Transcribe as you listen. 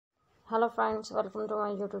Hello friends, welcome to my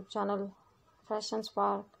YouTube channel Fashion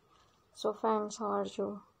Spark. So friends, how are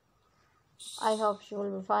you? I hope you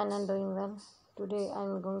will be fine and doing well. Today I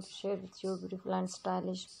am going to share with you beautiful and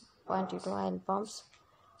stylish pointy to high pumps.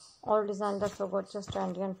 All designed are so gorgeous,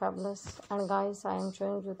 trendy and fabulous. And guys, I am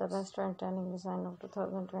showing you the best and trending design of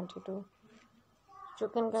 2022. You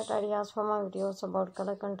can get ideas from my videos about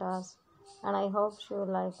color contrast, and I hope you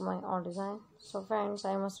will like my all design. So friends,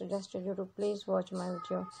 I must suggest you to please watch my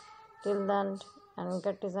video till the end and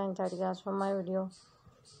get design ideas from my video.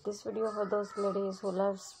 This video for those ladies who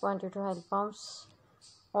loves pointy to high pumps.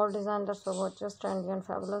 All designs are so gorgeous, trendy and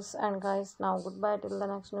fabulous. And guys, now goodbye till the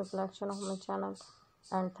next new collection of my channel,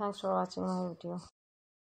 and thanks for watching my video.